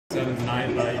7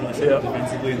 tonight, but you let up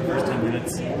defensively in the first 10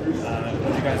 minutes. What did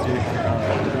you guys do to counter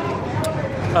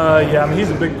that? Yeah, I mean, he's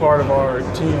a big part of our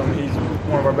team. I mean, he's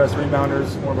one of our best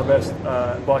rebounders, one of our best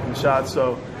blocking shots.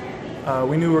 So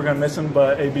we knew we were going to miss him,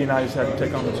 but AB and I just had to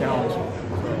take on the challenge.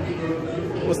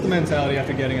 What's the mentality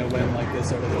after getting a win like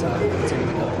this over the top of the team in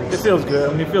the conference? It feels good.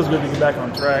 I mean, it feels good to get back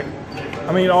on track.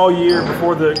 I mean, all year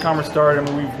before the conference started, I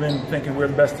mean, we've been thinking we're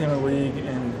the best team in the league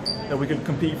and that we could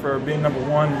compete for being number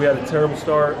one. We had a terrible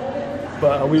start,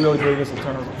 but we really believe this will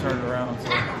turn it around.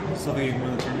 So they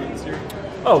win the tournament this year?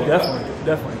 Oh,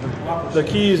 definitely. The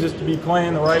key is just to be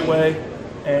playing the right way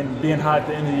and being hot at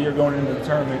the end of the year going into the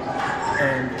tournament.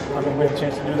 And I mean, we have a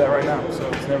chance to do that right now, so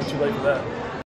it's never too late for that.